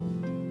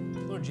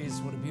Lord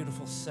Jesus, what a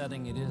beautiful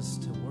setting it is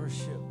to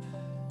worship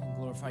and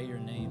glorify your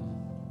name.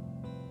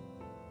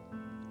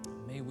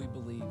 May we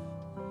believe.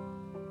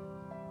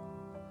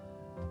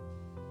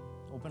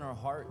 Open our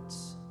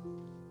hearts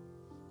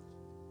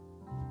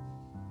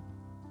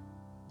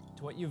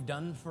to what you've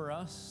done for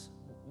us,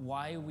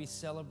 why we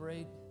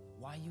celebrate,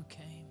 why you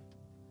came,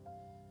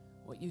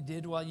 what you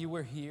did while you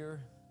were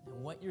here,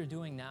 and what you're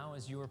doing now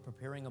as you are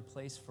preparing a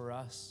place for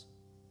us,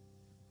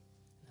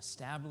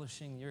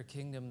 establishing your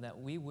kingdom that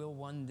we will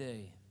one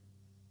day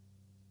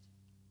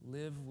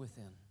live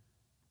within.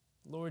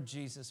 Lord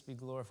Jesus, be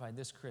glorified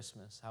this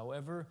Christmas,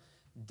 however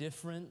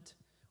different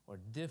or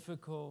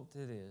difficult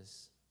it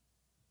is.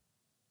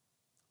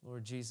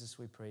 Lord Jesus,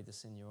 we pray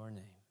this in your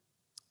name.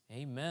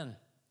 Amen.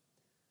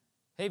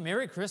 Hey,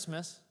 Merry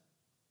Christmas.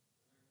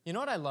 You know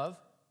what I love?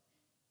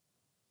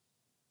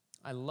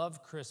 I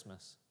love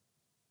Christmas.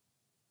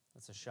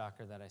 That's a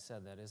shocker that I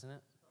said that, isn't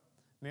it?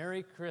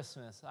 Merry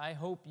Christmas. I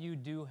hope you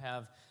do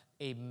have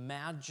a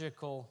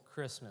magical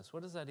Christmas.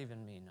 What does that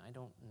even mean? I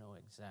don't know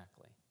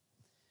exactly.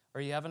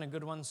 Are you having a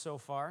good one so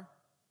far?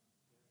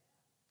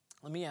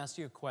 Let me ask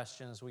you a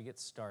question as we get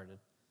started.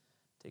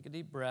 Take a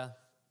deep breath.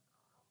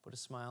 Put a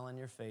smile on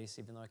your face,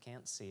 even though I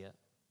can't see it.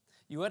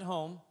 You at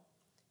home,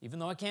 even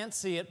though I can't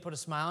see it, put a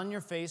smile on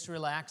your face,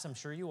 relax. I'm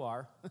sure you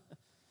are.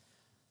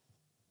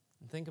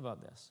 And think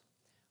about this.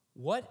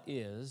 What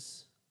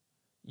is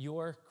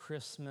your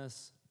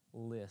Christmas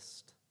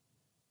list?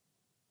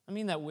 I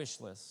mean that wish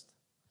list.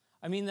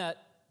 I mean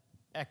that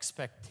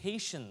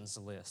expectations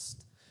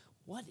list.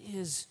 What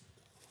is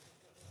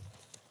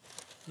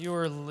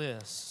your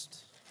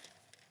list?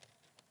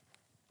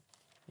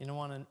 You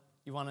want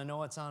to know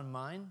what's on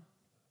mine?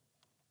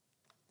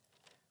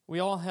 We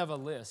all have a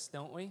list,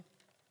 don't we?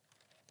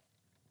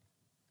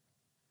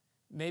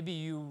 Maybe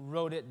you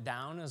wrote it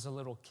down as a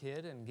little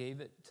kid and gave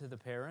it to the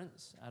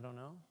parents. I don't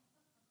know.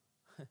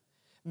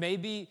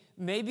 Maybe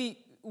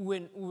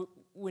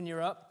when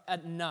you're up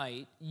at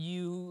night,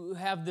 you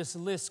have this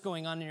list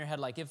going on in your head,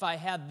 like if I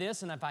had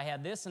this, and if I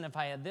had this, and if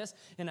I had this,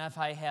 and if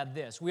I had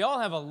this. We all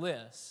have a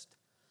list.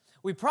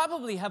 We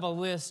probably have a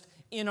list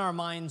in our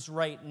minds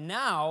right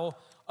now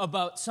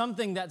about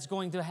something that's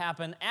going to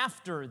happen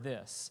after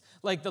this,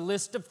 like the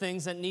list of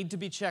things that need to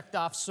be checked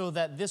off so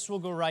that this will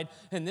go right,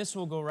 and this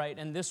will go right,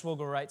 and this will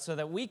go right, so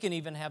that we can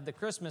even have the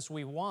Christmas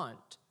we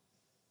want.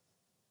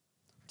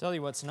 I'll tell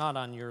you what's not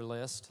on your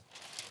list.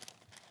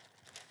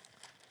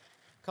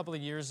 A couple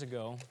of years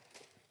ago,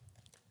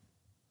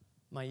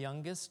 my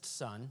youngest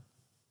son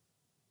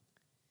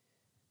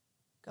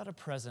got a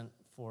present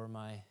for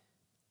my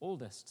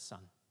oldest son.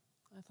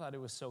 I thought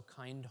it was so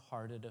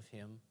kind-hearted of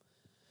him.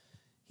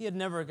 He had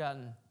never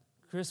gotten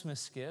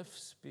Christmas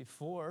gifts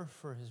before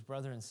for his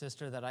brother and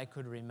sister that I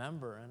could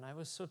remember, and I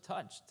was so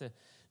touched to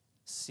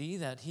see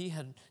that he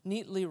had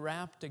neatly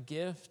wrapped a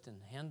gift and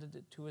handed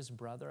it to his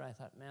brother. I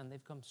thought, man,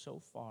 they've come so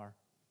far.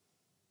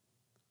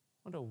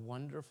 What a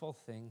wonderful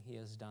thing he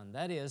has done.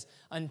 That is,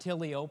 until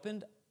he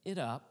opened it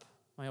up,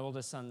 my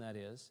oldest son that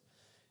is,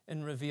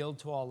 and revealed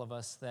to all of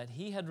us that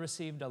he had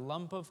received a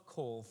lump of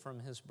coal from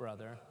his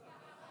brother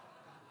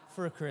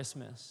for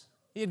Christmas.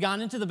 He had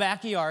gone into the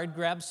backyard,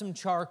 grabbed some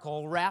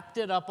charcoal, wrapped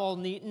it up all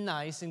neat and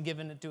nice, and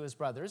given it to his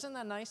brother. Isn't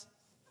that nice?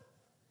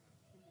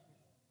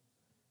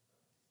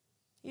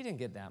 He didn't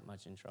get that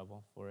much in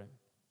trouble for it.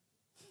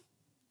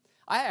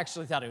 I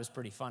actually thought it was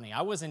pretty funny.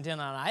 I wasn't in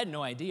on it. I had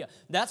no idea.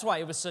 That's why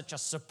it was such a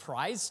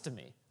surprise to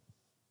me.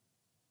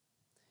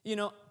 You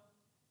know,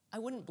 I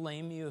wouldn't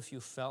blame you if you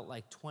felt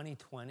like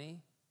 2020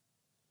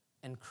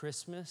 and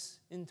Christmas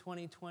in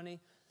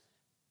 2020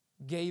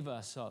 gave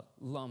us a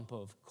lump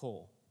of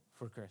coal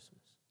for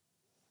Christmas.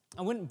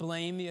 I wouldn't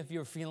blame you if you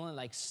were feeling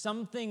like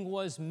something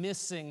was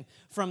missing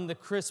from the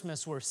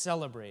Christmas we're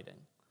celebrating.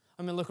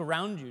 I mean, look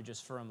around you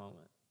just for a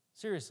moment.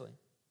 Seriously.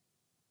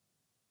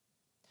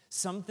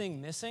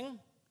 Something missing?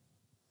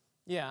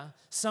 Yeah.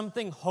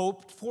 Something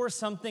hoped for,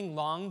 something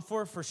longed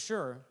for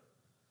sure.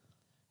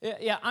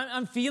 Yeah,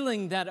 I'm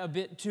feeling that a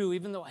bit too,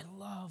 even though I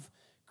love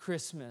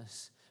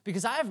Christmas,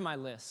 because I have my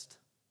list.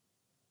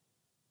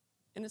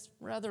 And it's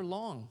rather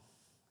long.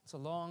 It's a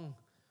long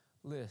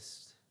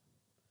list.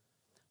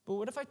 But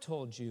what if I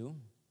told you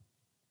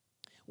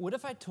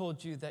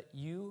that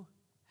you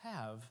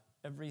have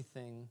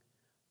everything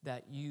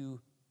that you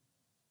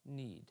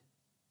need?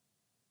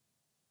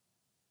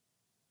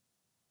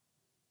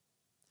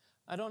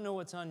 I don't know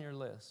what's on your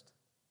list.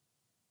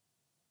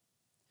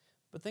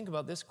 But think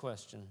about this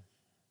question.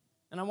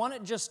 And I want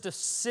it just to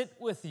sit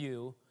with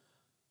you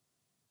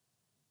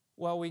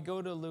while we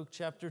go to Luke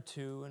chapter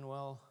 2 and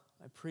while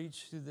I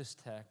preach through this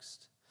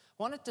text.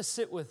 I want it to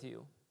sit with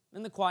you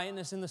in the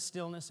quietness, in the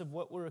stillness of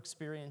what we're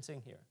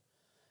experiencing here.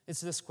 It's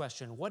this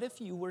question: what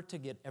if you were to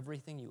get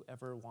everything you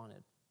ever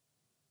wanted?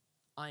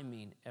 I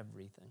mean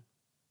everything.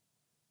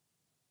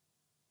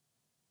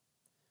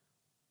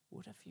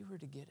 What if you were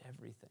to get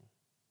everything?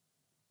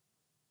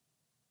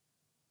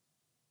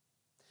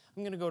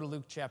 I'm going to go to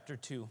Luke chapter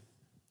 2.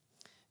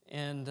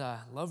 And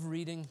love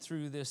reading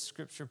through this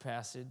scripture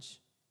passage.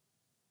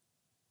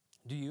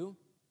 Do you?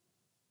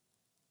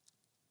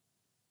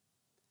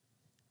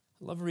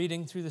 I love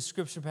reading through the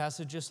scripture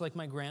passage just like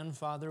my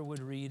grandfather would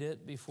read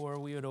it before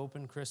we would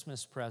open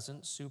Christmas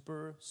presents.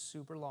 Super,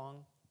 super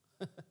long.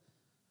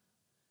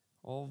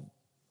 All,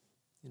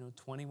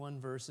 21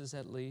 verses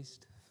at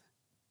least.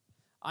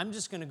 I'm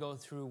just going to go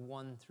through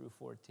 1 through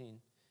 14.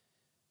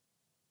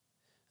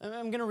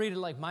 I'm going to read it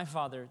like my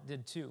father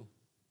did too.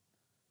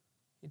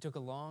 He took a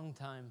long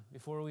time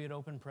before we would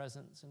open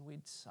presents and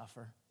we'd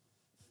suffer.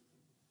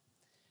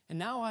 And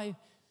now I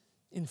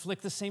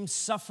inflict the same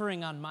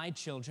suffering on my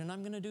children.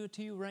 I'm going to do it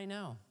to you right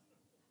now.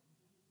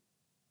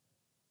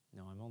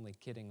 No, I'm only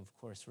kidding, of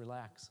course.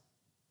 Relax.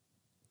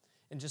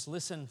 And just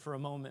listen for a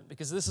moment,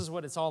 because this is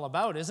what it's all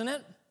about, isn't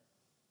it?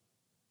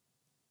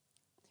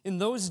 In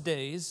those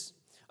days,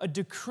 a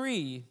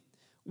decree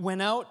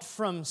went out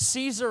from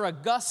Caesar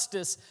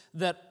Augustus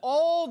that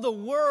all the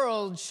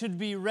world should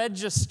be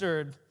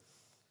registered.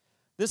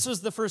 This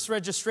was the first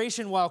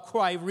registration while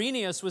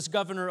Quirinius was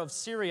governor of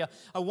Syria.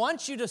 I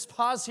want you to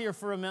pause here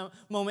for a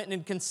moment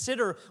and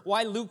consider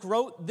why Luke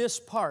wrote this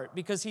part,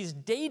 because he's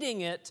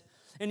dating it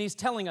and he's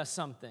telling us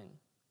something.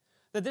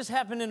 That this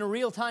happened in a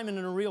real time and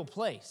in a real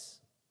place,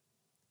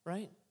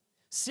 right?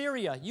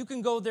 Syria, you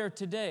can go there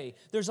today.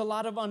 There's a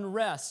lot of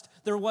unrest.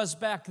 There was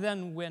back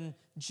then when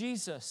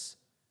Jesus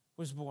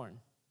was born.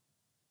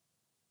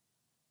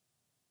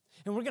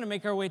 And we're going to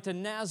make our way to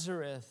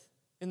Nazareth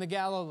in the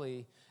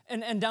Galilee,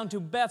 and down to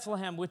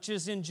Bethlehem, which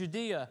is in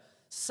Judea,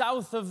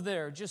 south of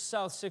there, just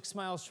south 6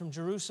 miles from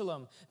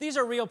Jerusalem. These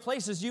are real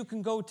places you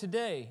can go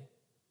today.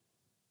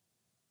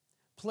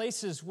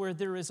 Places where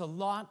there is a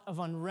lot of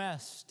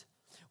unrest,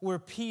 where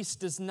peace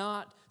does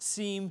not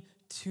seem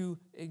to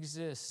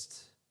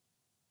exist.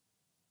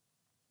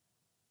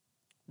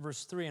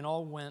 Verse 3, and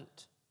all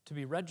went to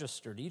be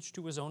registered, each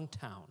to his own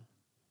town.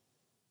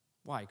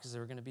 Why? Because they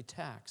were going to be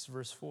taxed.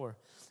 Verse 4,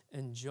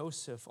 and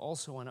Joseph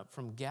also went up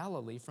from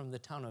Galilee, from the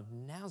town of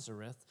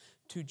Nazareth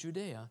to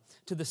Judea,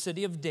 to the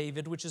city of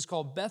David, which is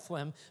called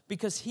Bethlehem,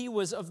 because he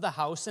was of the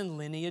house and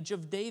lineage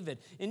of David.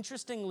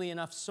 Interestingly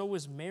enough, so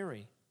was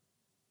Mary.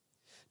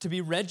 To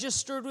be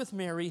registered with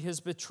Mary,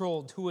 his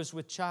betrothed, who was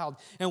with child.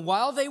 And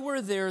while they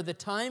were there, the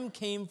time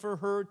came for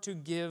her to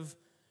give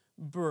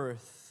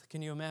birth.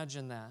 Can you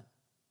imagine that?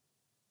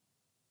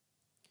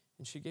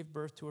 And she gave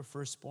birth to her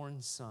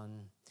firstborn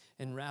son,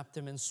 and wrapped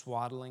him in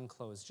swaddling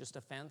clothes, just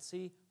a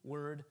fancy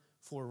word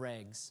for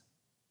rags,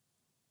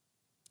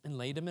 and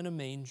laid him in a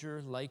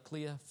manger,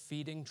 likely a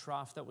feeding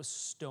trough that was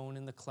stone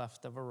in the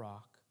cleft of a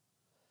rock,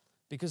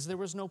 because there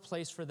was no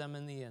place for them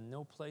in the inn,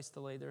 no place to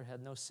lay their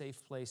head, no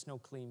safe place, no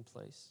clean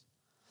place.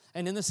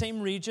 And in the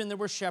same region, there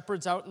were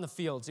shepherds out in the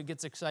fields. It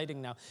gets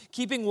exciting now.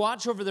 Keeping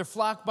watch over their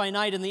flock by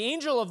night. And the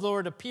angel of the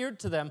Lord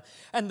appeared to them,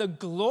 and the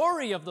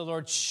glory of the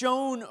Lord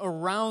shone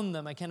around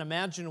them. I can't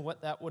imagine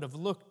what that would have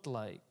looked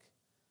like.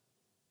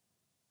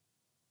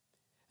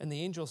 And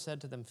the angel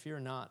said to them, fear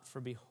not, for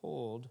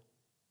behold,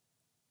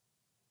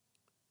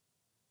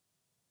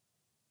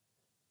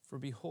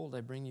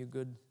 I bring you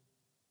good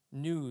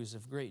news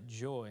of great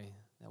joy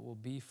that will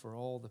be for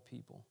all the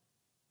people.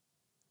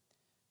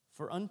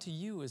 For unto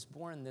you is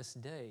born this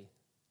day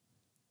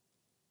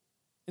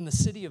in the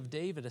city of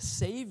David a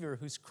Savior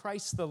who's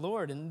Christ the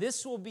Lord. And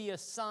this will be a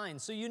sign.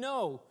 So you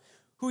know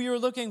who you're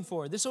looking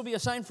for. This will be a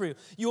sign for you.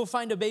 You will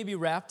find a baby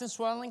wrapped in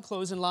swaddling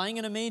clothes and lying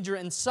in a manger.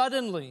 And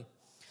suddenly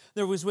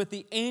there was with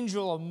the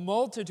angel a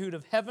multitude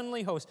of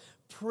heavenly hosts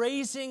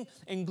praising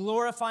and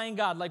glorifying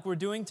God like we're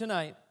doing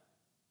tonight.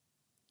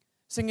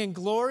 Singing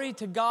glory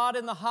to God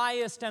in the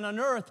highest, and on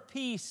earth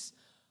peace.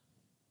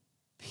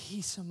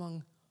 Peace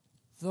among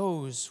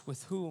those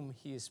with whom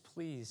he is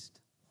pleased.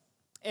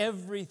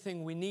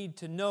 Everything we need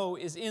to know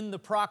is in the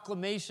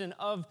proclamation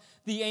of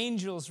the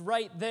angels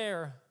right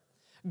there.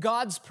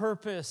 God's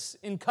purpose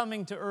in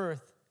coming to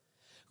earth.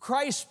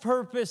 Christ's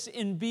purpose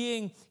in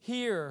being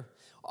here.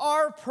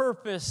 Our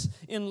purpose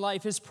in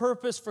life, his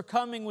purpose for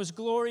coming was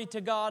glory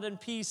to God and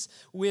peace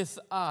with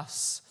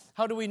us.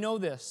 How do we know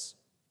this?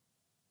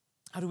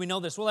 How do we know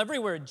this? Well,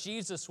 everywhere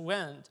Jesus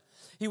went,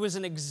 he was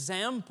an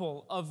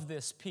example of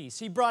this peace.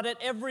 He brought it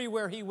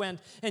everywhere he went,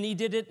 and he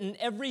did it in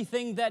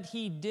everything that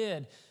he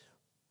did.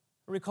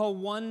 I recall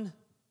one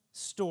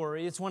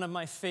story. It's one of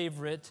my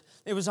favorite.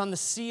 It was on the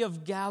Sea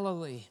of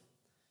Galilee,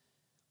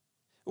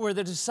 where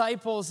the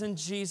disciples and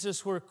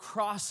Jesus were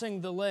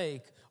crossing the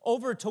lake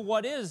over to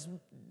what is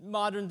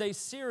modern-day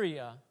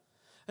Syria.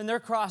 And they're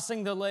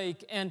crossing the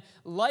lake, and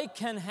like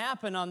can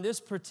happen on this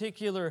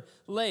particular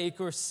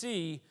lake or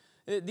sea,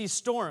 these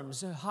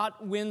storms,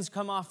 hot winds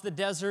come off the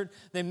desert,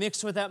 they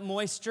mix with that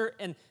moisture,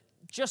 and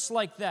just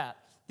like that,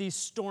 these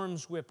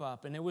storms whip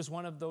up. And it was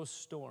one of those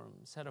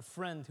storms. I had a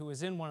friend who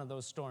was in one of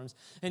those storms,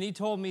 and he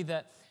told me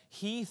that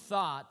he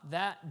thought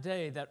that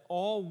day that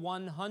all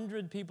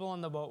 100 people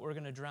on the boat were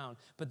going to drown,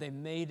 but they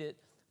made it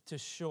to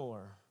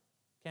shore.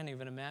 Can't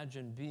even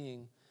imagine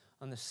being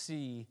on the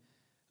sea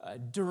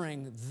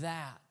during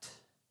that.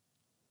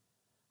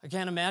 I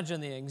can't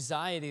imagine the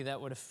anxiety that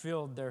would have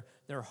filled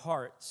their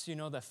hearts,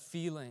 the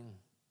feeling,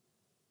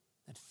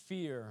 that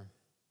fear.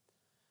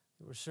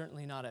 They were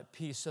certainly not at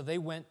peace, so they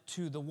went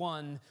to the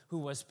one who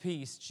was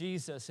peace,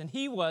 Jesus. And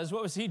what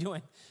was he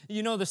doing?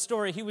 You know the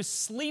story. He was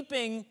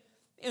sleeping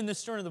in the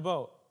stern of the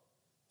boat.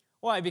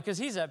 Why? Because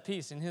he's at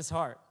peace in his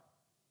heart.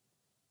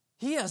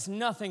 He has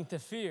nothing to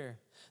fear.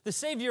 The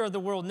Savior of the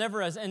world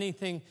never has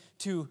anything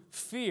to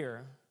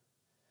fear.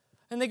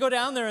 And they go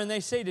down there and they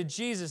say to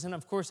Jesus, and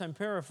of course I'm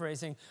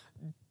paraphrasing,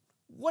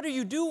 "What are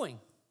you doing?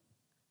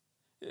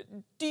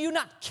 Do you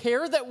not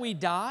care that we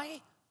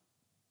die?"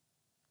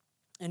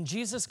 And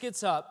Jesus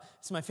gets up.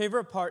 It's my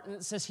favorite part, and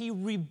it says he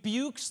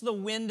rebukes the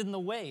wind and the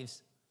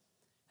waves,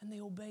 and they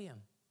obey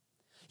him.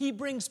 He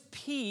brings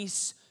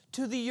peace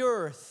to the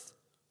earth.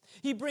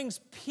 He brings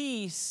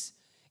peace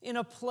in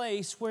a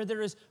place where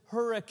there is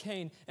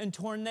hurricane and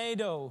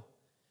tornado.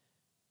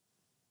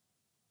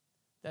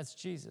 That's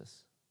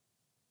Jesus.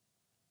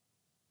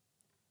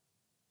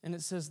 And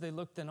it says they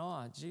looked in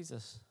awe at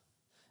Jesus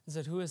and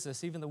said, "Who is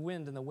this?" Even the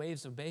wind and the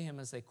waves obey him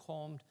as they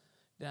calmed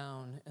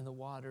down and the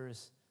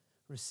waters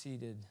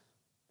receded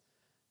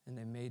and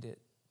they made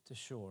it to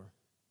shore.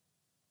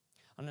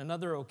 On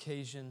another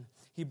occasion,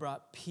 he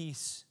brought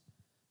peace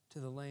to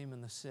the lame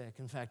and the sick.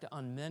 In fact,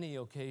 on many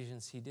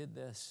occasions he did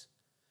this.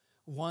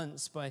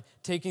 Once by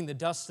taking the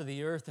dust of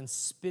the earth and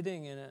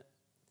spitting in it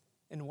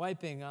and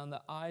wiping on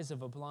the eyes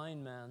of a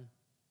blind man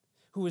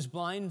who was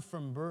blind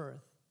from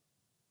birth.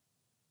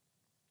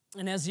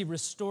 And as he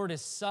restored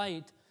his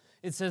sight,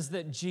 it says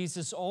that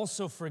Jesus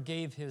also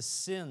forgave his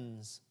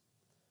sins.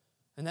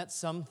 And that's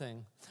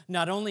something.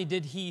 Not only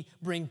did he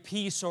bring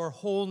peace or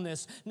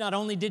wholeness, not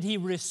only did he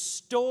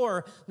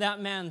restore that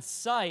man's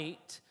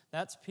sight,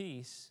 that's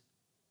peace,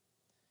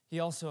 he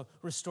also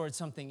restored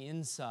something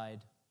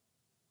inside.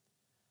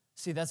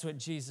 See, that's what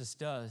Jesus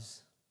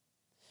does.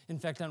 In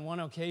fact, on one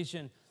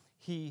occasion,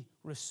 he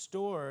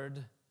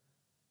restored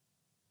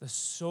the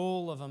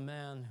soul of a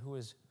man who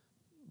was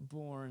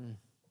born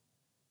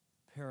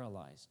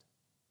paralyzed.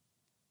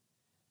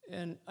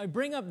 And I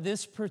bring up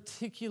this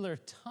particular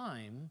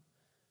time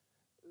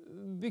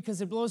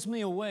because it blows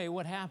me away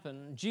what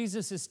happened.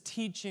 Jesus is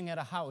teaching at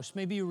a house.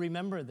 Maybe you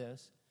remember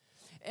this.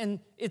 And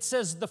it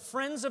says the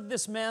friends of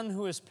this man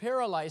who is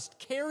paralyzed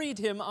carried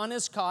him on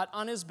his cot,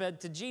 on his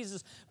bed to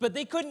Jesus, but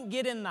they couldn't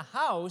get in the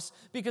house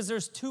because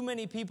there's too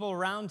many people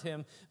around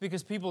him,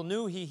 because people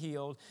knew he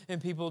healed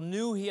and people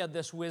knew he had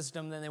this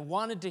wisdom and they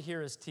wanted to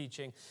hear his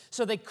teaching.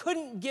 So they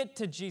couldn't get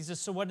to Jesus,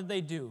 so what did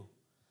they do?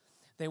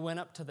 They went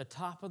up to the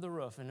top of the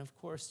roof, and of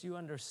course you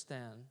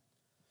understand,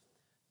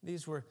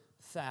 these were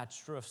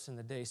thatched roofs in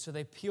the day. So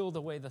they peeled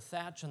away the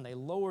thatch and they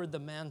lowered the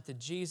man to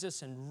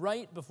Jesus. And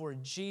right before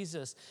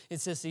Jesus, it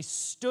says he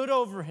stood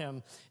over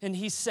him and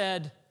he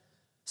said,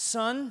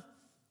 "Son,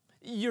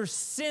 your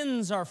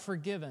sins are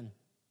forgiven."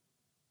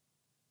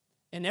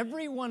 And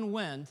everyone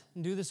went,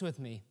 and do this with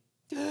me.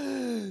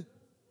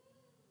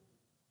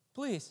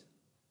 Please,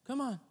 come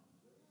on.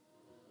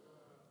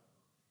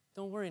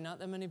 Don't worry, not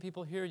that many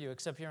people hear you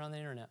except here on the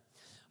internet.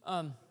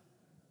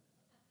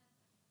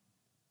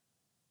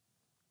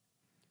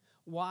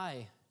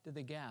 Why did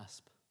they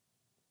gasp?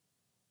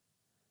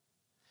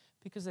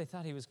 Because they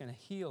thought he was going to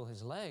heal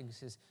his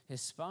legs,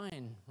 his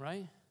spine,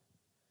 right?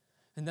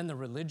 And then the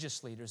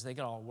religious leaders, they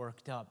got all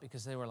worked up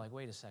because they were like,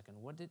 "Wait a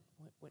second, what did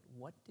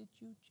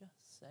you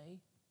just say?"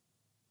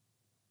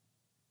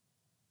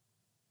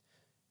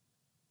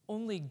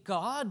 Only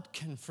God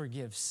can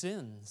forgive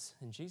sins.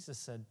 And Jesus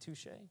said,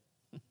 "Touche."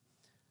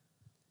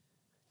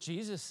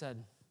 Jesus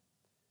said,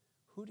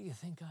 "Who do you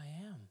think I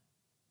am?"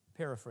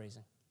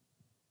 Paraphrasing.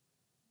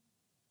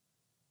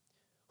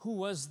 Who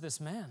was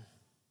this man?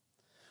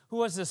 Who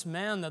was this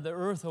man that the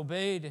earth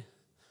obeyed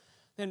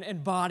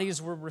and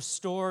bodies were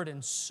restored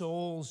and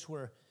souls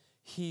were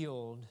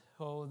healed?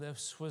 Oh,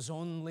 this was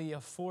only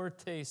a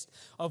foretaste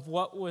of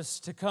what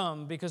was to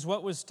come, because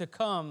what was to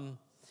come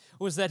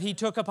was that he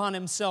took upon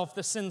himself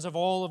the sins of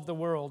all of the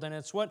world, and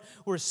it's what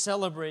we're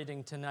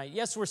celebrating tonight.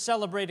 Yes, we're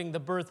celebrating the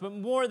birth, but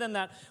more than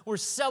that, we're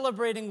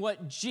celebrating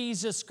what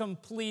Jesus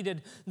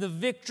completed, the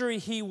victory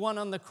he won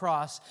on the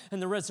cross,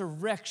 and the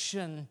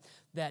resurrection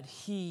that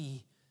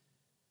he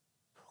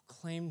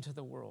proclaimed to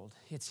the world.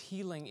 It's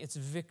healing, it's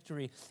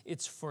victory,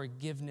 it's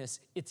forgiveness,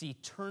 it's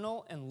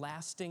eternal and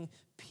lasting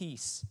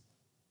peace.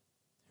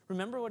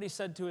 Remember what he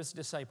said to his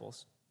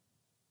disciples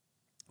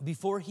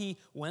before he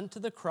went to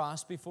the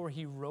cross, before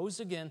he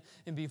rose again,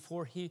 and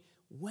before he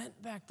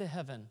went back to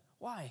heaven.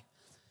 Why?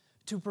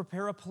 To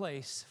prepare a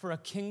place for a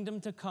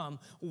kingdom to come,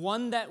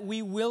 one that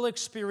we will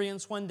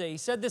experience one day. He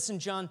said this in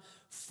John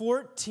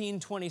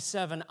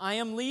 14:27, "I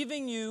am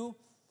leaving you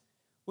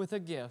with a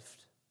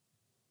gift."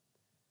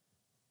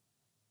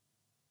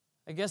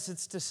 I guess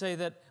it's to say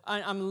that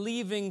I'm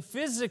leaving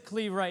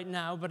physically right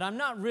now, but I'm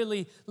not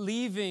really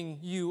leaving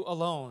you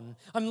alone.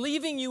 I'm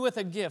leaving you with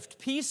a gift,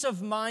 peace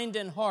of mind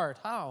and heart.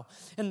 How?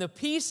 And the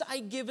peace I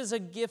give is a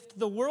gift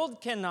the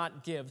world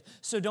cannot give.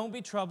 So don't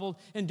be troubled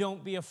and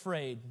don't be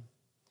afraid.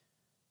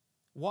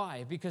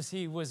 Why? Because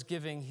he was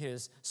giving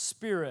his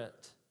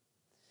Spirit.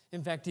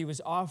 In fact, he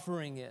was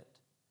offering it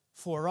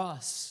for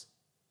us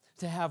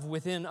to have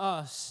within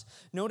us.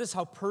 Notice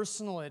how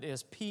personal it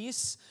is.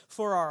 Peace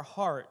for our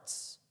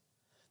hearts.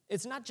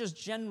 It's not just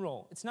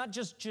general. It's not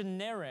just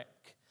generic.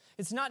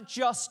 It's not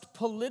just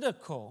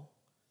political.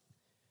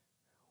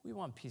 We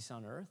want peace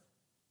on earth.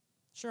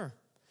 Sure.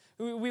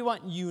 We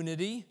want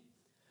unity.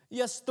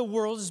 Yes, the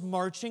world is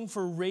marching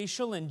for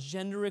racial and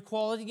gender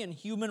equality and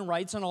human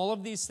rights and all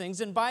of these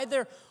things. And by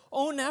their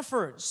own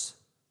efforts,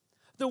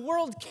 the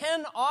world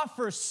can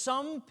offer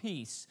some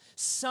peace,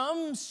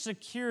 some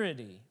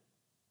security.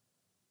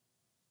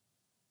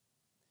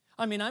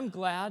 I mean, I'm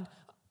glad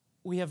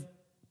we have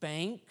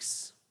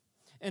banks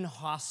and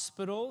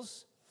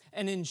hospitals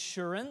and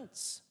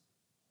insurance.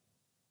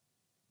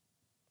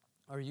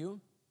 Are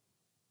you?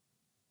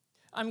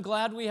 I'm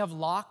glad we have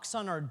locks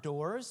on our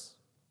doors.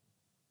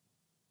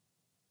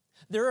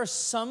 There are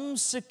some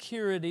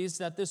securities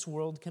that this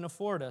world can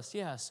afford us,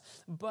 yes.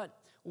 But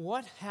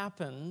what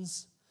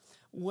happens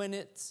when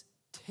it's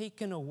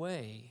taken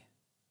away?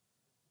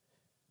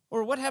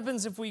 Or what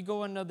happens if we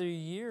go another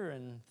year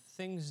and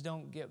things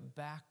don't get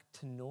back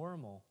to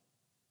normal?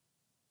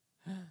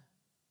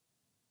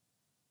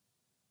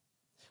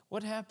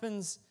 What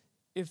happens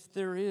if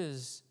there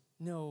is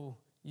no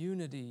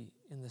unity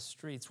in the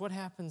streets? What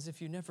happens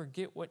if you never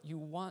get what you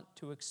want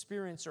to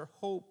experience or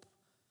hope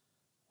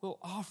will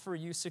offer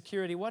you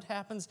security? What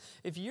happens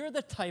if you're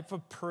the type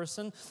of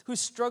person who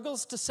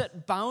struggles to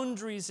set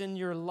boundaries in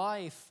your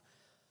life?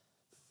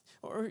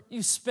 Or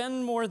you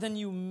spend more than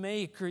you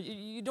make, or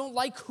you don't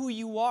like who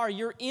you are,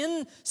 you're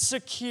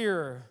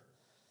insecure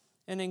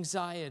and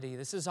anxiety.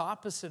 This is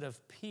opposite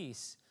of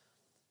peace.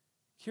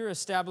 Kira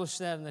established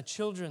that in the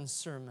children's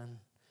sermon.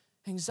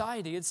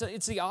 Anxiety, it's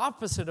the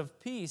opposite of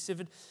peace. If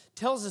it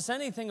tells us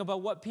anything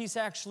about what peace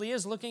actually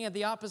is, looking at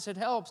the opposite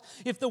helps.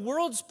 If the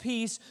world's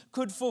peace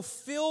could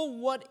fulfill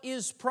what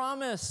is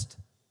promised,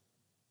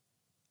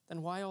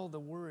 then why all the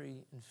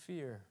worry and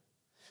fear?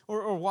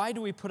 Or why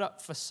do we put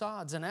up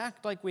facades and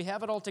act like we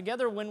have it all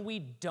together when we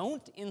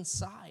don't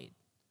inside?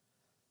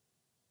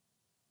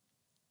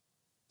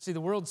 See, the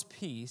world's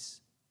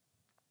peace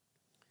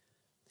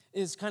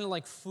is kind of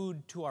like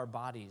food to our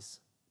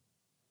bodies.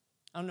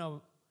 I don't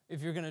know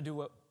if you're going to do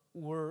what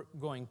we're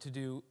going to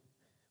do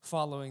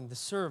following the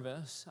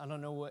service. I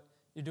don't know what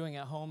you're doing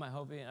at home. I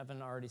hope you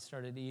haven't already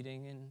started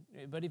eating.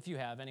 But if you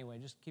have, anyway,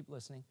 just keep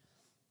listening.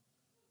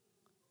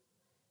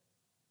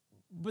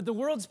 But the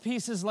world's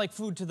peace is like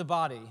food to the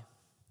body.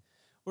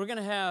 We're going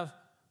to have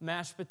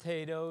mashed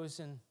potatoes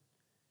and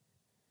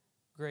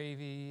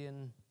gravy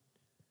and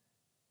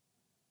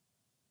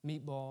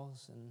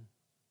meatballs and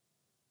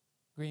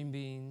green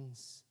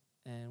beans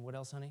and what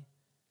else, honey?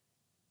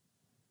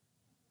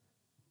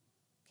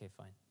 Okay,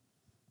 fine.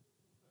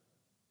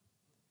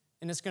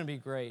 And it's going to be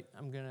great.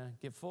 I'm going to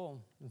get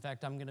full. In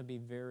fact, I'm going to be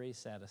very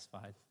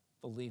satisfied.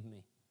 Believe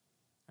me.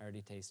 I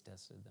already taste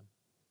tested them.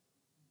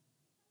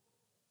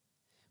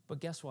 But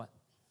guess what?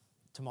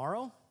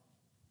 Tomorrow,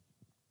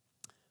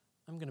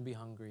 I'm going to be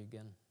hungry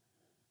again.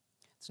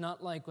 It's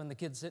not like when the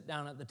kids sit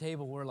down at the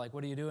table, we're like,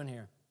 what are you doing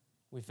here?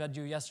 We fed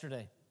you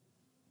yesterday.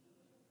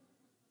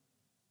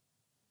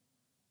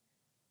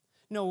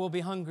 No, we'll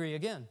be hungry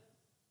again.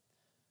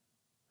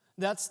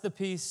 That's the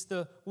peace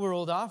the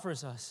world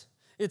offers us.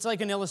 It's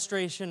like an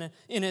illustration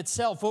in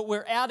itself. What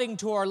we're adding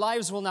to our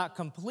lives will not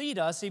complete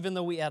us, even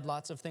though we add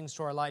lots of things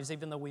to our lives,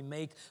 even though we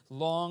make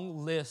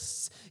long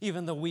lists,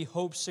 even though we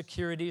hope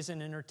securities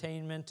and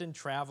entertainment and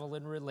travel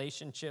and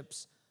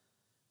relationships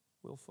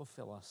will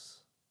fulfill us.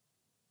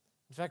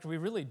 In fact, we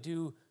really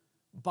do,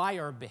 by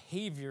our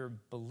behavior,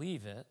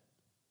 believe it,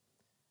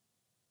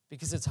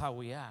 because it's how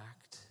we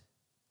act.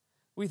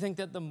 We think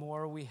that the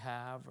more we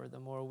have, or the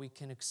more we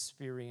can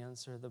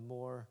experience, or the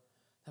more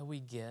that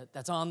we get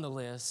that's on the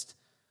list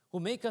will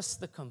make us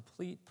the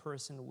complete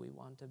person we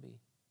want to be.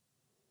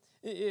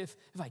 If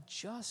I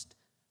just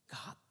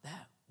got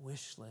that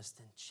wish list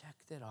and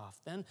checked it off,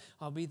 then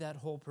I'll be that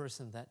whole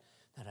person that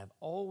I've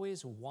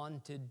always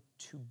wanted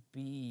to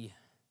be.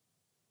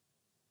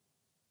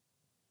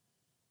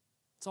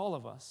 It's all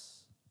of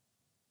us.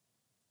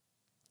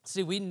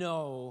 See, we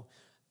know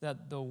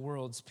that the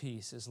world's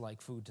peace is like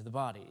food to the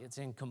body. It's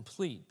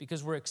incomplete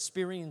because we're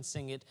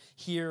experiencing it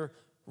here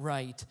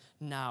right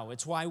now.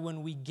 It's why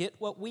when we get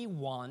what we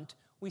want,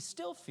 we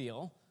still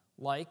feel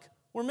like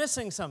we're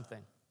missing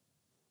something.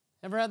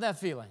 Ever had that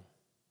feeling?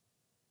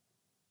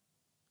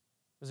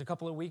 It was a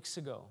couple of weeks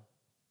ago,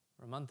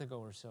 or a month ago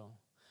or so,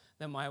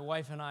 that my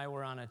wife and I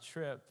were on a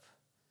trip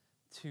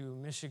to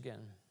Michigan.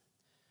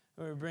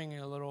 We were bringing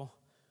a little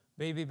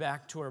baby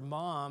back to her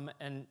mom,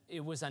 and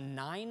it was a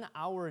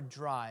 9-hour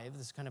drive.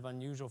 This is kind of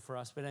unusual for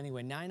us, but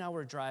anyway,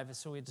 9-hour drive,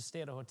 so we had to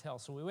stay at a hotel.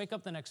 So we wake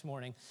up the next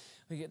morning,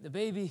 we get the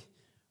baby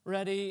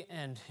ready,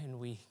 and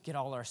we get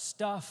all our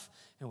stuff,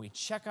 and we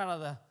check out of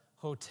the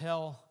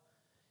hotel,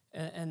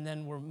 and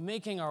then we're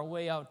making our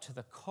way out to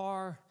the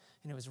car,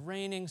 and it was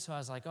raining, so I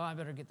was like, I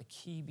better get the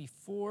key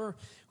before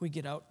we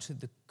get out to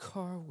the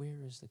car.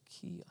 Where is the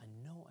key? I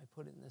know I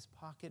put it in this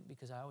pocket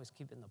because I always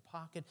keep it in the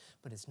pocket,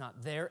 but it's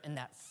not there, and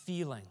that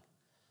feeling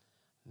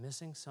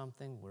Missing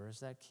something. Where is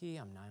that key?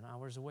 I'm 9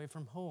 hours away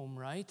from home,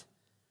 right?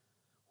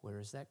 Where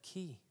is that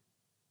key?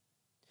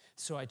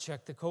 So I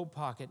check the coat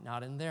pocket,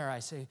 not in there. I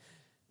say,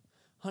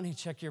 honey,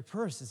 check your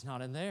purse. It's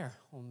not in there.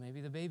 Well,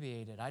 maybe the baby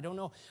ate it. I don't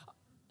know.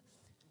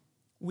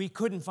 We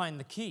couldn't find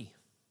the key.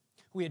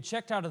 We had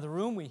checked out of the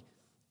room. We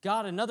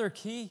got another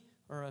key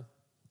or a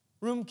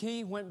room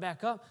key, went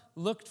back up,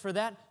 looked for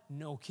that,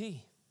 no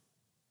key.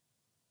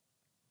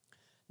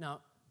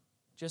 Now,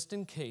 just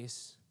in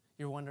case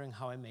you're wondering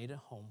how I made it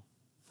home,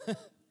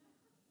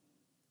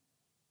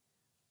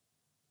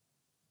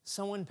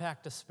 someone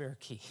packed a spare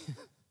key.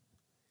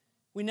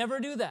 We never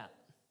do that,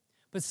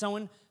 but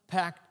someone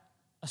packed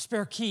a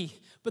spare key.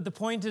 But the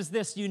point is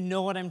this, you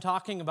know what I'm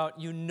talking about.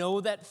 You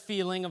know that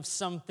feeling of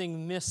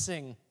something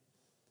missing.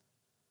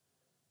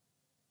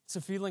 It's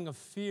a feeling of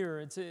fear.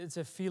 It's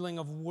a feeling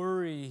of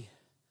worry.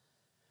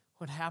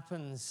 What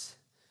happens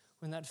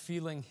when that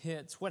feeling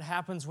hits? What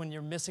happens when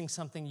you're missing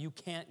something you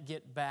can't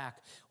get back?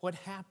 What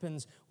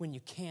happens when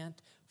you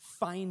can't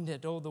find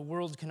it? Oh, the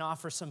world can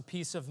offer some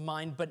peace of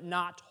mind, but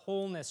not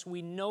wholeness.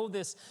 We know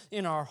this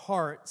in our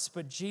hearts,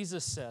 but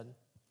Jesus said,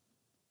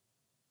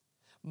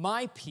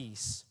 my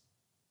peace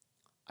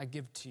I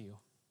give to you.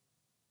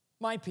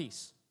 My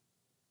peace.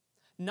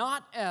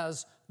 Not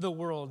as the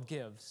world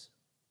gives.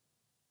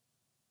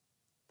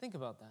 Think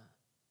about that.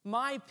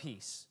 My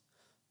peace.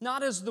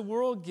 Not as the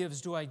world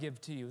gives do I give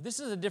to you. This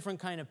is a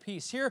different kind of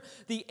peace. Here,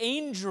 the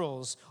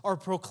angels are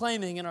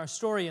proclaiming in our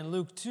story in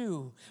Luke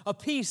 2, a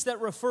peace that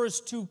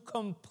refers to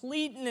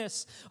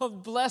completeness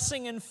of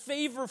blessing and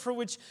favor for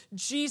which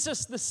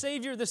Jesus, the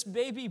Savior, this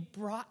baby,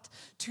 brought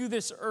to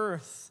this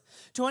earth.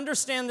 To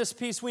understand this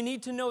peace, we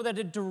need to know that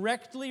it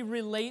directly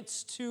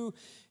relates to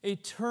a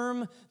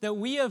term that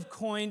we have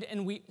coined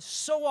and we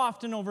so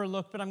often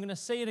overlook, but I'm going to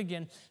say it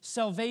again,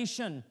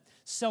 salvation.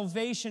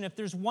 Salvation. If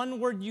there's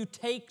one word you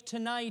take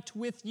tonight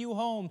with you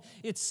home,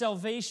 it's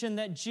salvation,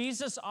 that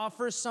Jesus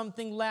offers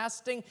something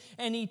lasting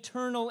and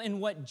eternal in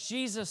what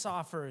Jesus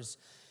offers.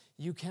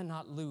 You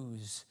cannot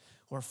lose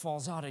or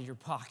falls out of your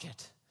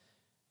pocket.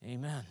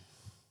 Amen.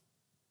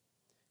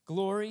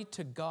 Glory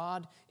to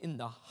God in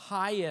the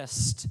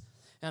highest,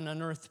 and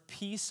on earth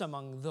peace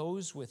among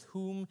those with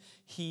whom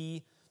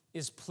He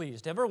is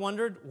pleased. Ever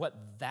wondered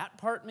what that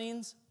part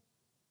means?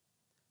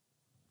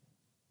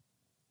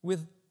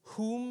 With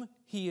whom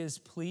He is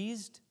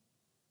pleased?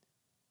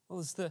 Well,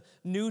 it's the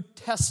New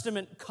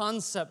Testament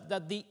concept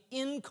that the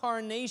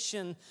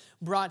incarnation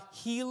brought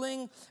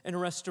healing and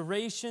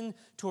restoration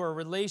to our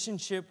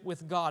relationship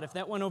with God. If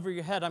that went over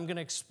your head, I'm going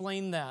to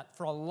explain that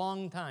for a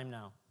long time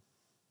now.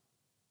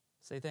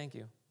 Say thank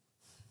you.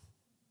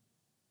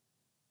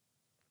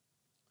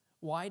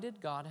 Why did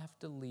God have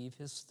to leave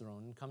His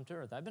throne and come to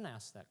earth? I've been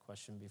asked that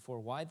question before.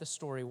 Why the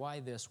story? Why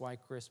this? Why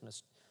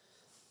Christmas?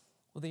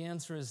 Well, the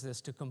answer is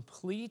this: to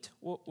complete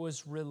what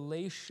was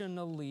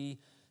relationally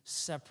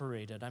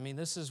separated. I mean,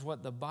 this is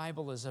what the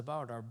Bible is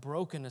about. Our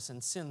brokenness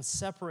and sin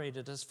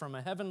separated us from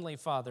a heavenly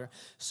Father.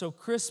 So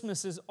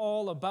Christmas is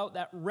all about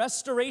that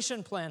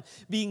restoration plan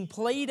being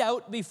played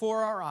out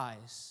before our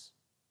eyes.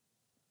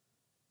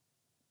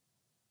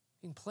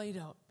 Being played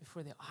out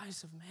before the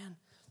eyes of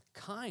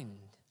mankind.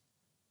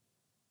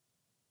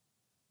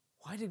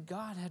 Why did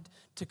God have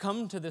to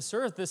come to this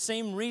earth? The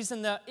same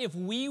reason that if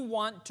we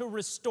want to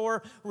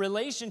restore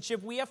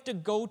relationship, we have to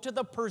go to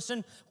the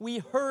person we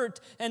hurt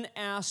and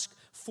ask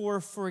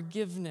for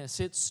forgiveness.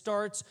 It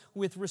starts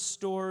with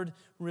restored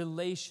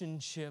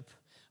relationship,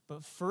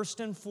 but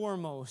first and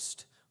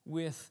foremost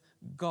with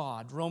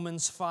God.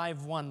 Romans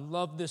 5:1.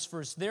 Love this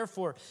verse.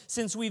 Therefore,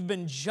 since we've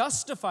been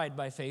justified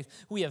by faith,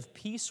 we have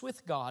peace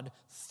with God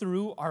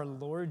through our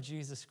Lord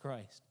Jesus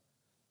Christ.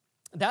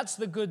 That's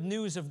the good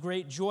news of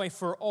great joy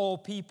for all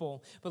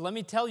people. But let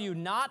me tell you,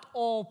 not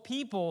all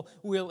people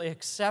will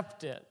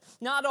accept it.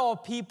 Not all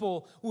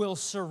people will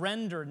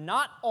surrender.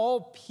 Not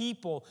all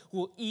people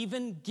will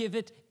even give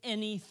it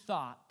any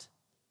thought.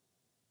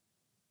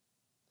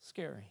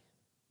 Scary.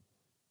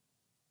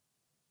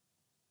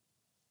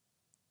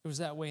 It was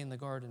that way in the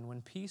garden.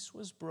 When peace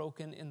was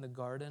broken in the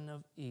Garden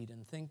of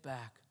Eden, think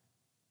back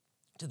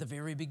to the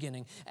very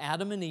beginning.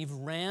 Adam and Eve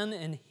ran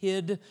and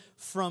hid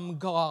from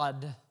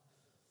God.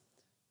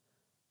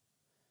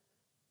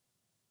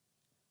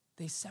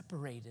 They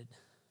separated.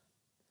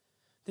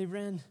 They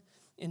ran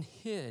and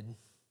hid.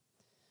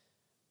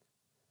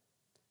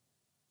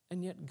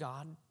 And yet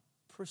God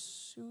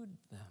pursued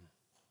them.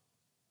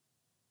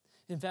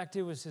 In fact,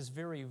 it was His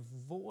very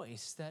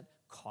voice that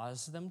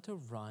caused them to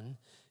run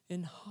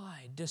and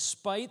hide.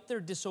 Despite their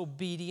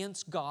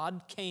disobedience,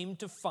 God came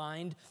to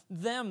find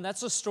them.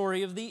 That's the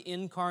story of the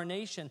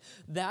incarnation.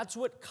 That's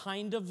what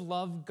kind of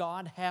love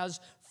God has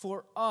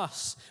for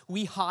us.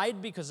 We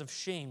hide because of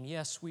shame.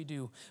 Yes, we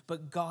do.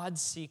 But God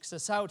seeks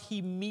us out.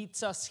 He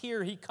meets us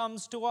here. He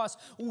comes to us.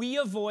 We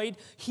avoid.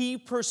 He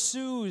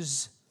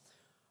pursues.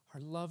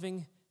 Our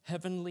loving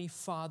Heavenly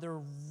Father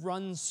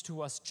runs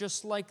to us,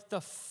 just like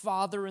the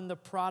father in the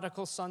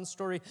prodigal son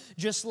story,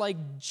 just like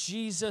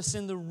Jesus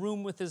in the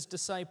room with his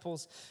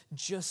disciples,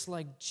 just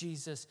like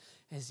Jesus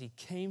as he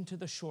came to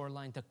the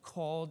shoreline to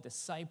call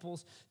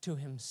disciples to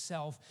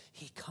himself.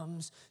 He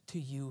comes to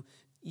you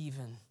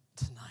even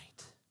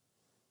tonight.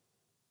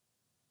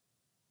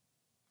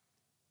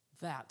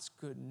 That's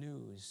good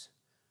news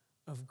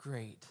of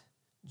great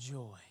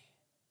joy.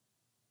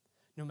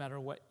 No matter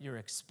what you're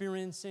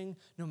experiencing,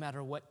 no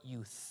matter what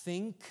you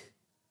think,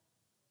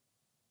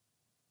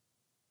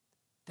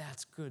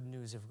 that's good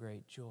news of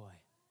great joy.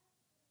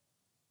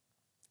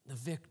 The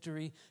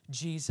victory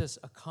Jesus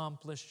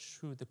accomplished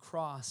through the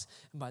cross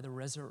and by the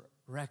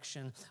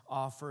resurrection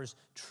offers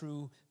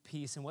true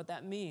peace. And what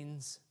that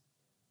means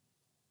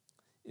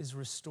is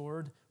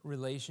restored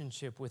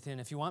relationship within.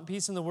 If you want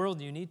peace in the world,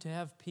 you need to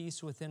have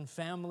peace within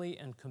family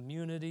and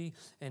community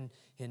and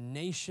in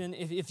nation.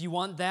 If you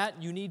want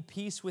that, you need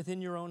peace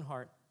within your own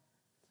heart.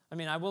 I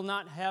mean, I will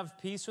not have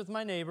peace with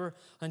my neighbor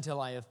until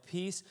I have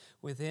peace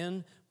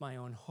within my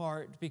own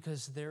heart,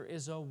 because there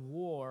is a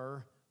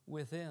war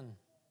within.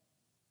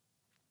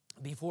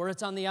 Before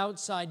it's on the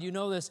outside, you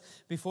know this.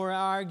 Before I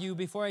argue,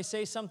 before I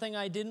say something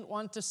I didn't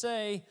want to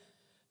say,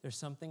 there's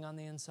something on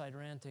the inside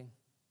ranting.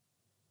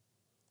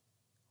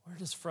 Where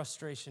does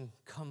frustration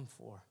come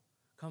from?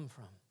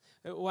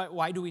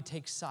 Why do we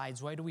take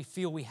sides? Why do we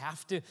feel we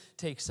have to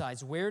take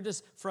sides? Where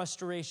does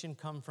frustration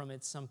come from?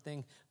 It's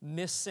something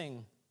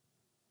missing.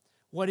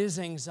 What is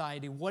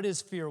anxiety? What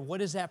is fear?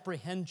 What is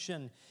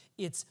apprehension?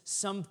 It's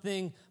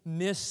something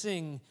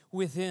missing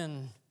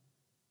within.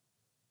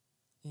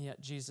 And yet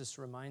Jesus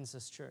reminds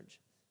us, church,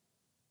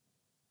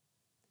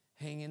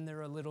 hang in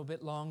there a little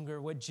bit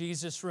longer. What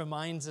Jesus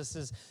reminds us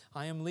is,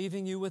 I am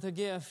leaving you with a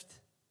gift.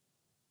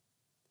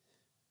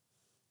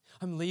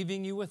 I'm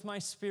leaving you with my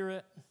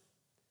Spirit.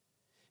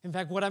 In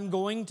fact, what I'm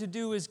going to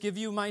do is give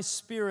you my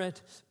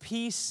Spirit.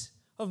 Peace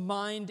of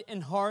mind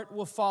and heart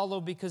will follow,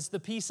 because the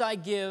peace I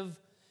give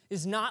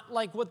is not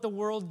like what the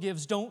world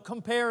gives. Don't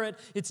compare it.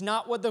 It's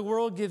not what the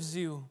world gives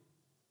you.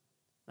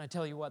 And I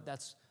tell you what,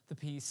 that's the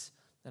peace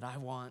that I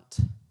want.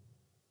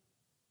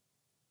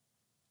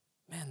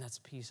 Man, that's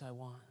peace I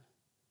want.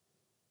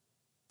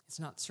 It's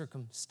not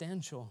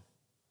circumstantial.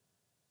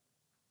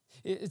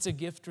 It's a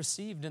gift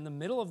received in the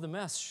middle of the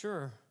mess,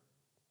 sure.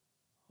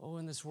 Oh,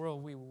 in this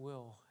world we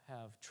will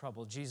have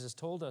trouble. Jesus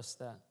told us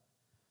that.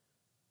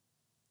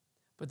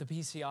 But the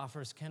peace he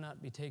offers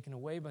cannot be taken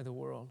away by the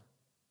world.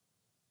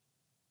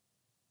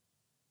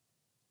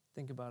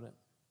 Think about it.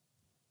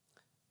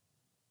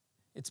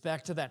 It's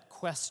back to that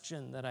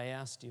question that I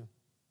asked you.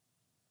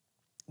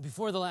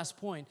 Before the last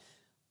point,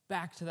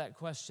 back to that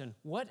question.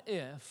 What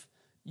if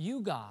you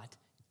got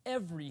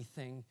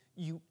everything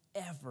you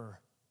ever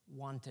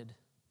wanted?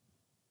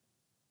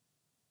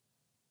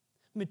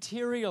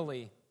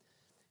 Materially,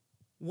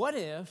 what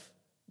if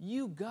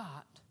you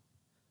got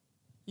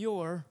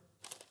your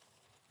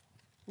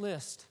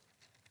list?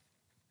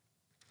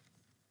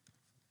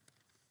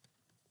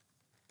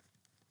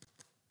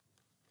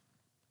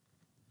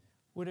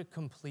 Would it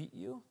complete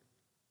you?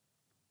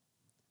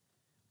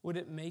 Would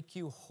it make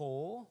you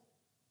whole?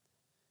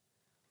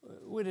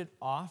 Would it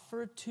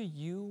offer to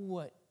you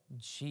what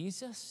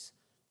Jesus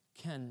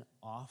can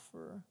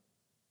offer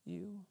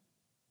you?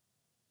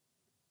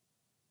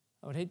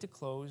 I would hate to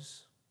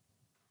close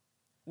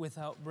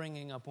without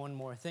bringing up one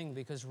more thing,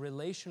 because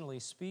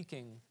relationally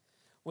speaking,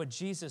 what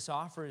Jesus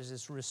offers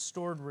is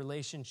restored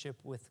relationship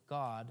with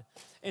God,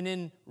 and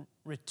in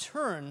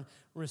return,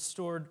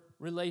 restored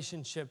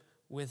relationship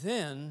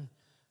within.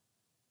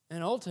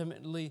 And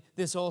ultimately,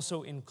 this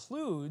also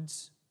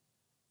includes,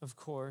 of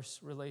course,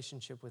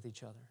 relationship with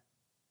each other.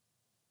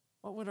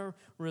 What would our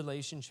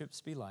relationships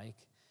be like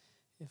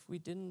if we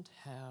didn't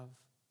have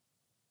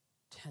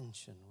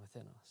tension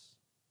within us?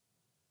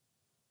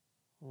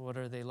 What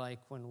are they like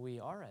when we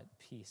are at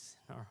peace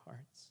in our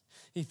hearts?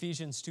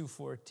 Ephesians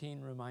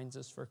 2:14 reminds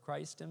us, for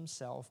Christ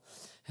himself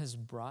has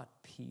brought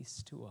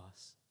peace to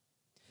us.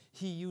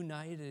 He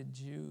united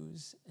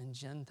Jews and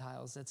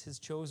Gentiles, that's his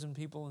chosen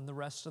people, and the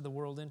rest of the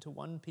world into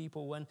one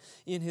people when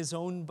in his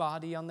own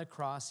body on the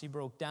cross, he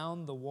broke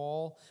down the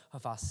wall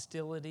of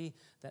hostility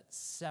that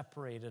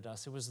separated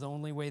us. It was the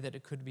only way that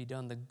it could be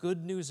done. The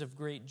good news of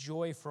great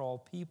joy for all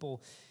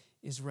people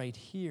is right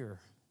here.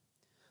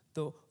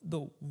 The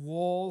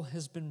wall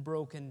has been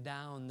broken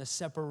down. The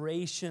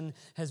separation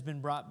has been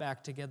brought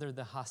back together.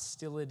 The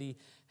hostility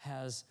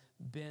has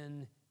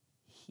been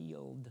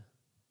healed.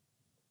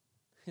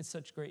 It's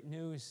such great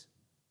news.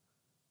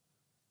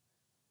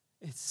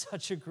 It's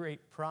such a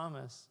great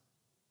promise.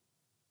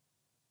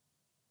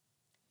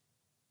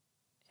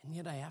 And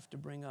yet I have to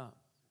bring up,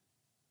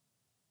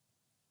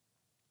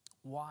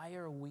 why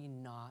are we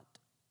not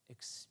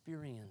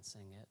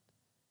experiencing it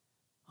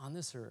on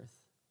this earth?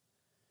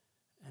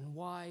 And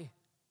why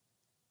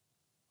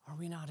are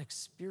we not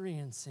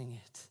experiencing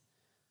it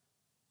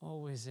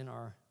always in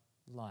our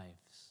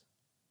lives?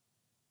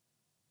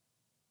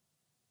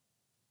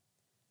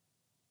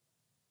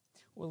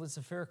 Well, it's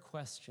a fair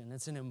question.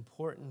 It's an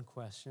important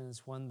question.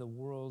 It's one the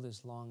world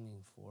is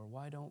longing for.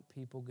 Why don't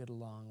people get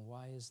along?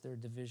 Why is there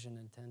division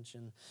and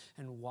tension?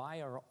 And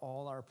why are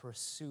all our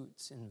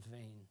pursuits in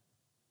vain?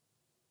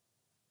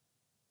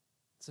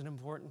 It's an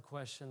important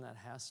question that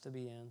has to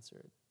be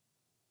answered.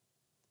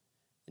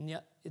 And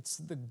yet, it's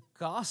the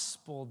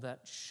gospel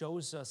that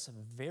shows us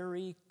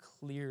very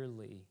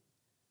clearly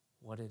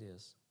what it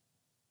is.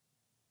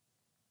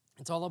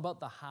 It's all about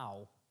the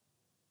how.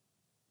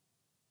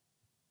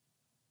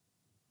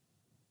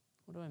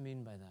 What do I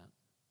mean by that?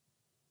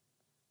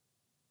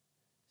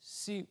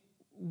 See,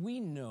 we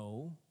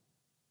know,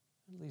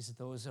 at least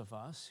those of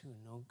us who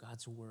know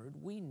God's word,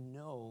 we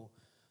know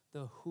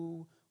the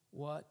who,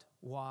 what,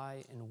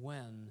 why, and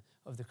when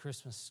of the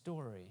Christmas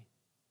story.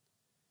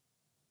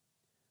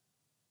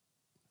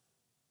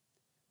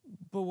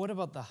 But what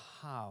about the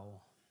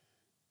how?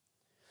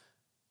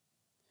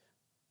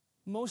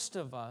 Most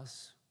of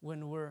us,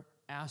 when we're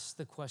asked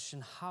the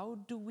question, how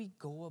do we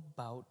go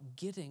about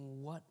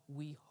getting what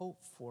we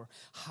hope for?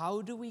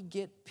 How do we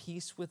get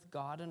peace with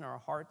God in our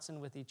hearts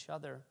and with each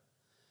other?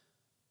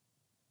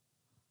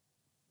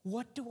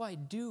 What do I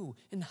do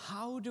and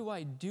how do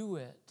I do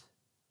it?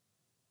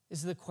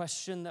 Is the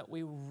question that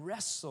we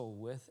wrestle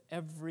with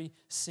every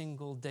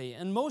single day.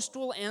 And most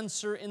will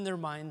answer in their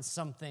minds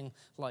something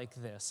like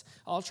this.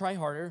 I'll try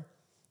harder.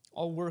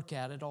 I'll work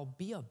at it. I'll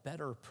be a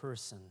better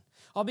person.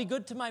 I'll be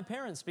good to my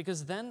parents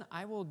because then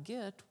I will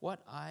get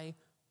what I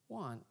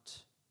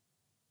want.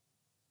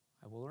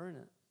 I will earn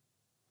it.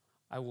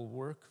 I will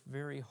work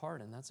very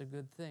hard, and that's a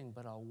good thing,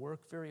 but I'll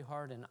work very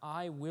hard and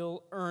I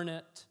will earn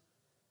it.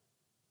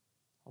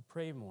 I'll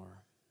pray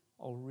more.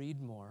 I'll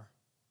read more.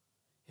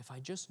 If I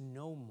just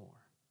know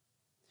more,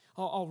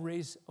 I'll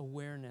raise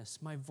awareness.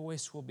 My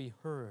voice will be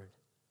heard.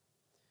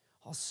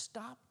 I'll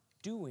stop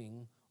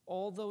doing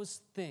all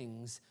those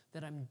things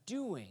that I'm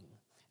doing,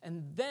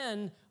 and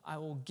then I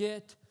will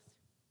get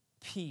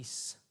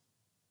peace.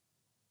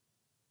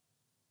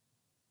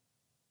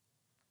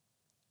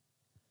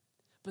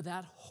 But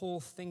that whole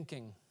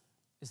thinking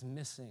is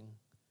missing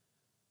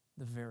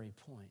the very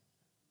point.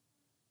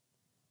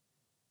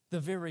 The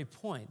very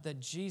point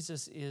that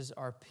Jesus is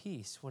our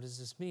peace. What does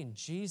this mean?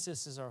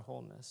 Jesus is our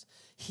wholeness.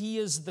 He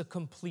is the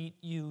complete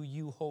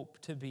you hope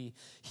to be.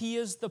 He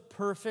is the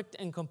perfect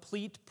and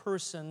complete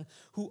person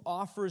who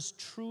offers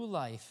true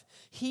life.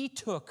 He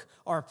took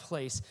our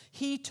place.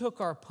 He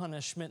took our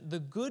punishment. The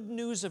good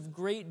news of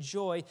great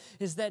joy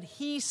is that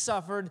He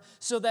suffered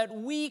so that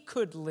we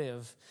could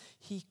live.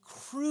 He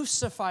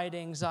crucified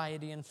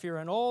anxiety and fear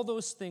and all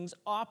those things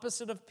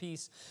opposite of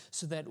peace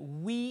so that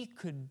we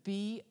could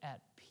be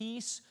at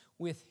peace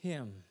with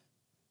Him.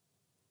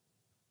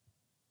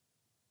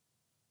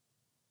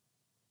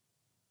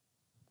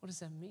 What does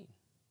that mean?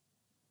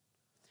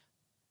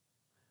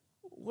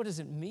 What does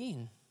it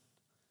mean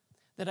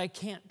that I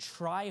can't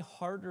try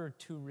harder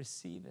to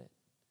receive it?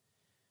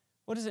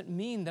 What does it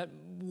mean that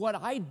what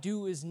I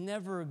do is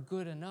never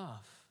good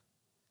enough?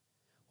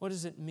 What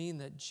does it mean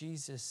that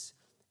Jesus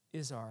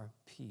is our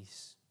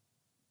peace?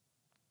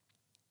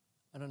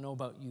 I don't know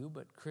about you,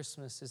 but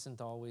Christmas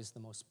isn't always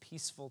the most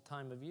peaceful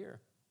time of year.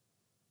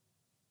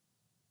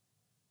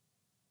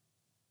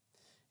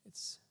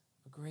 It's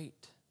a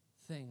great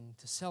thing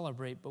to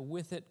celebrate, but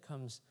with it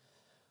comes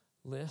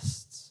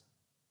lists,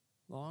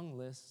 long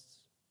lists,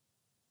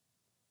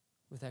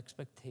 with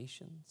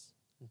expectations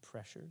and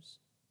pressures.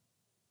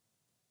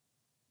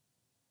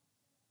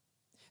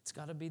 It's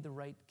got to be the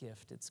right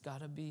gift. It's got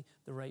to be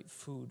the right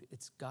food.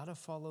 It's got to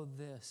follow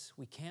this.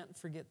 We can't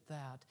forget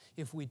that.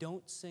 If we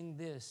don't sing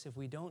this, if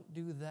we don't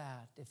do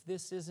that, if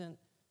this isn't,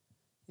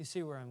 you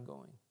see where I'm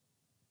going.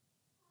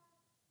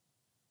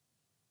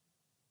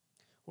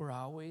 We're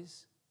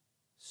always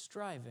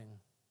striving.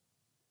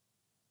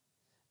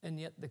 And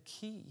yet the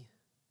key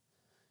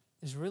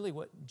is really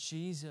what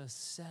Jesus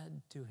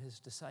said to His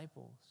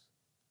disciples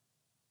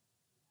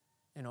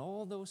and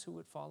all those who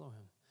would follow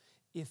Him.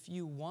 If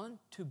you want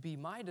to be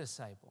my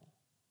disciple,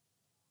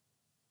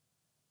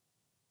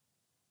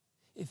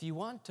 if you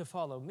want to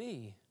follow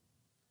me,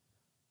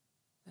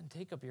 then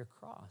take up your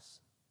cross.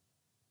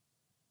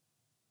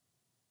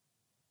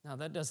 Now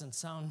that doesn't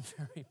sound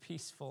very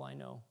peaceful, I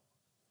know.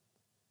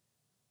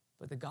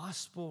 But the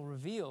gospel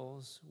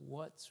reveals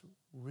what's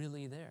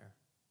really there.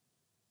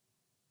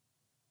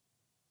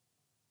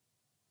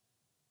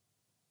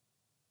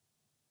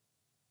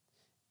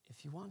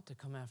 If you want to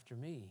come after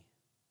me,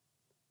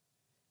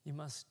 you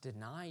must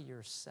deny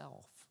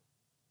yourself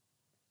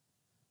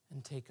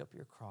and take up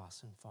your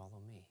cross and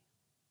follow me.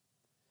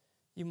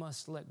 You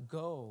must let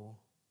go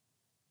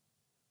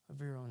of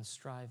your own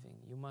striving.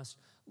 You must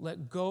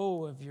let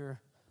go of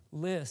your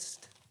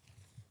list.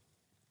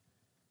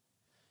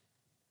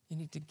 You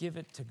need to give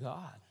it to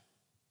God.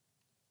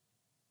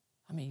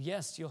 I mean,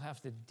 yes, you'll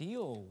have to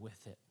deal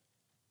with it,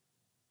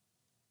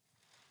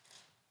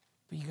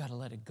 but you got to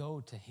let it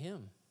go to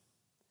Him.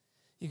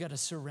 You got to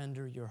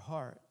surrender your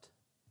heart.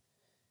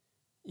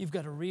 you've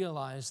got to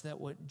realize that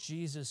what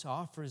Jesus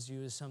offers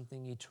you is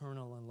something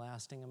eternal and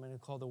lasting. I'm going to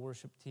call the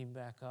worship team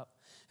back up,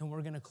 and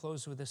we're going to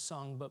close with a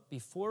song. But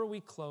before we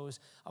close,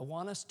 I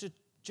want us to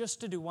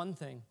just to do one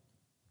thing,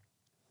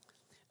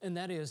 and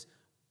that is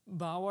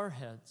bow our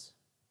heads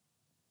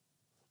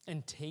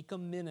and take a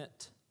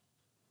minute,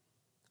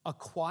 a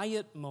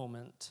quiet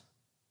moment,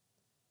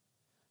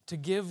 to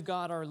give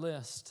God our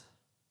list.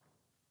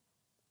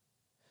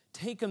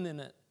 Take a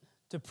minute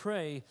to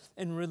pray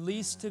and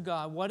release to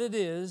God what it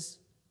is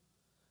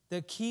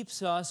that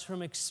keeps us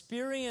from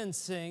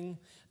experiencing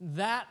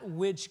that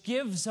which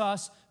gives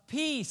us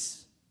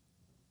peace.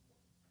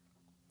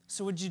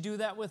 So would you do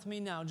that with me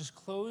now? Just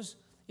close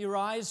your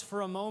eyes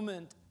for a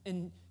moment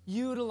and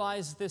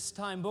utilize this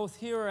time, both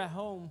here or at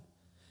home.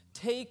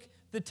 Take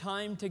the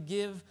time to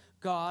give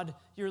God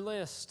your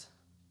list.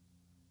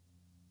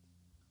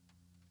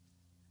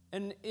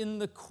 And in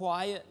the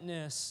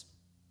quietness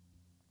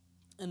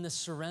and the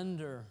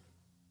surrender,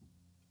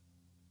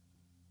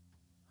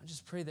 I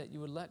just pray that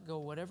you would let go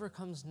whatever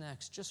comes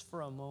next just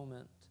for a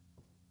moment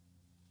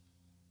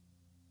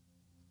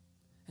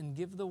and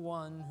give the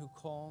one who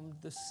calmed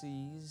the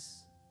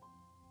seas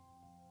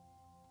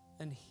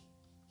and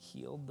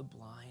healed the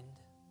blind,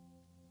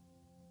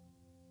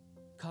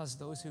 caused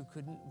those who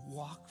couldn't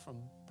walk from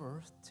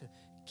birth to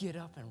get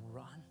up and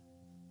run.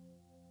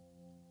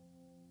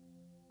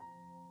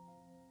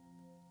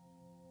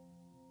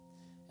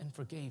 And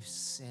forgave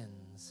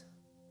sins,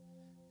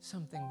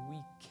 something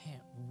we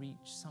can't reach,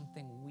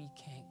 something we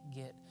can't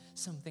get,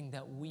 something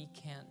that we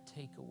can't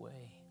take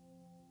away.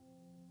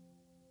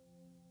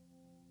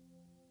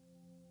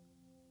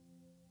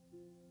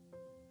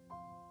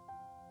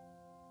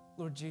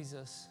 Lord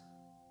Jesus,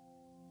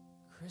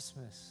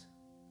 Christmas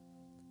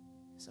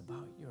is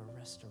about your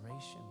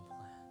restoration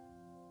plan,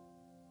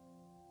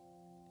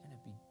 and it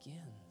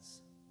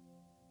begins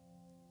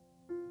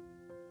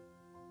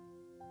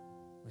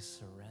with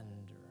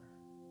surrender.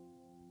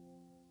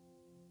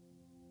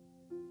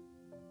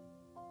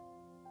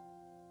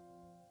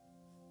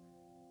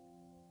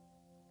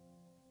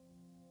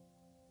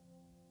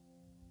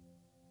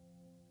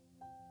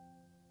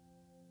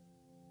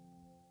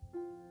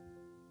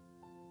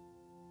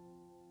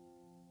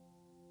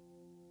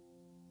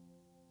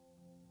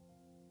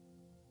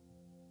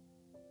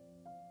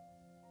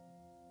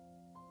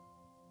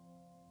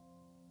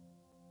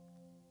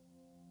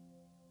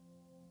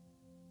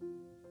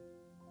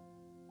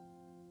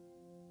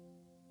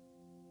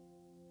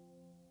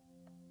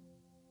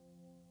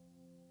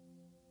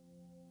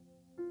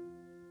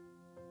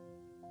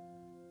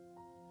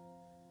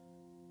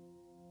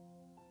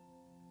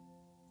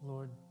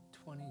 Lord,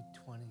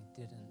 2020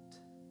 didn't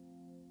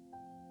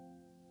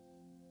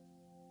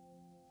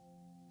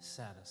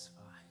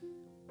satisfy.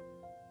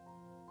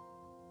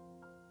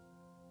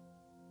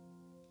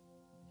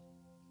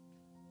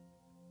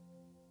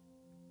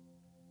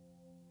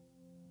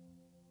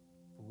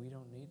 But we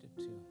don't need it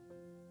to.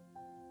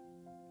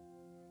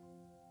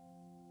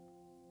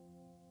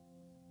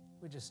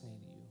 We just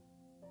need you.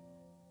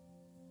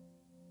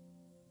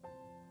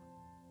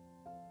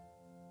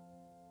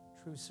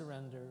 True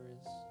surrender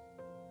is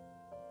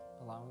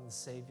allowing the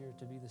Savior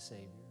to be the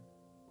Savior,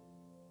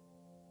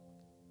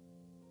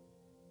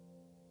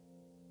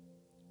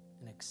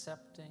 and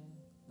accepting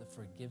the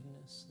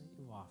forgiveness that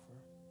you offer,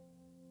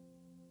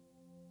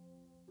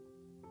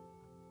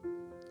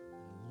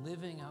 and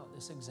living out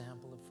this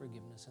example of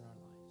forgiveness in our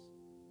lives.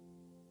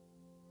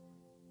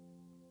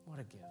 What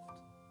a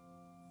gift.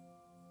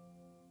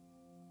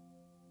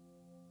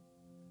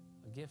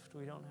 A gift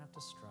we don't have to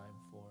strive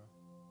for.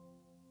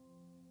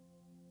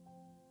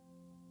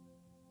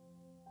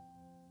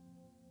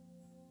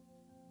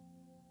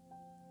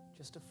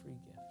 Just a free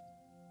gift.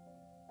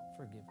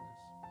 Forgiveness.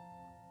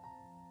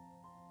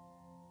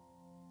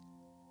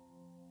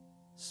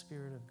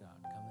 Spirit of God,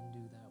 come and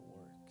do that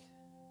work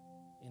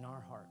in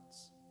our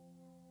hearts.